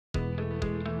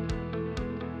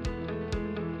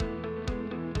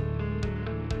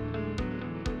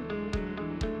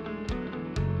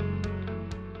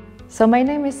So my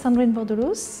name is Sandrine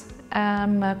Bordelous.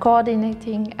 I'm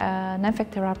coordinating an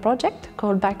InfectERA project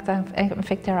called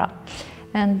BactInfectERA.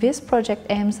 And this project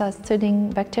aims at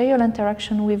studying bacterial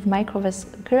interaction with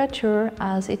microvasculature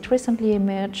as it recently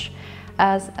emerged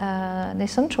as an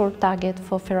essential target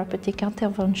for therapeutic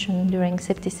intervention during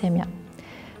septicemia.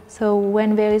 So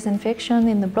when there is infection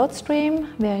in the bloodstream,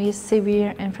 there is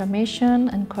severe inflammation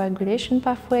and coagulation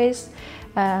pathways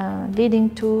leading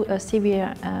to a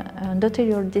severe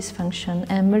endothelial dysfunction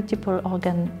and multiple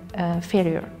organ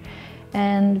failure.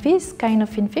 And these kind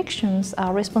of infections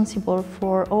are responsible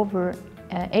for over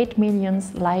 8 million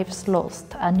lives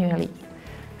lost annually.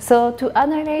 So to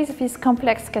analyze this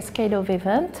complex cascade of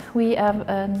events, we have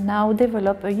now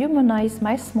developed a humanized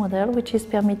mouse model which is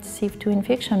permissive to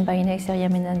infection by Neisseria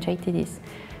meningitidis.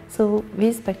 So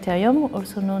this bacterium,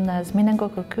 also known as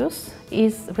Meningococcus,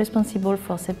 is responsible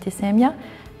for septicemia,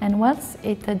 and once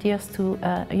it adheres to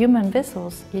human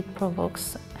vessels, it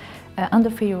provokes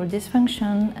endothelial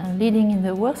dysfunction, leading in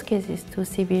the worst cases to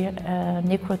severe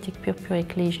necrotic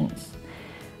purpuric lesions.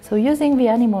 So using the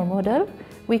animal model,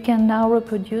 we can now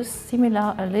reproduce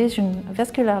similar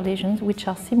vascular lesions which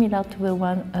are similar to the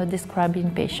one described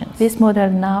in patients. This model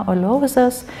now allows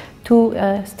us to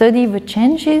study the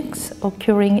changes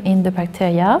occurring in the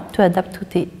bacteria to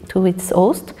adapt to its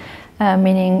host,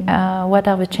 meaning what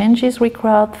are the changes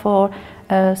required for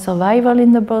survival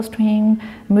in the bloodstream,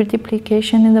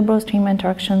 multiplication in the bloodstream,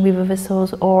 interaction with the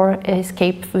vessels, or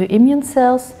escape the immune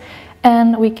cells.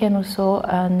 And we can also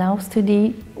now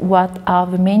study what are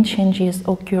the main changes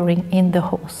occurring in the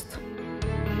host.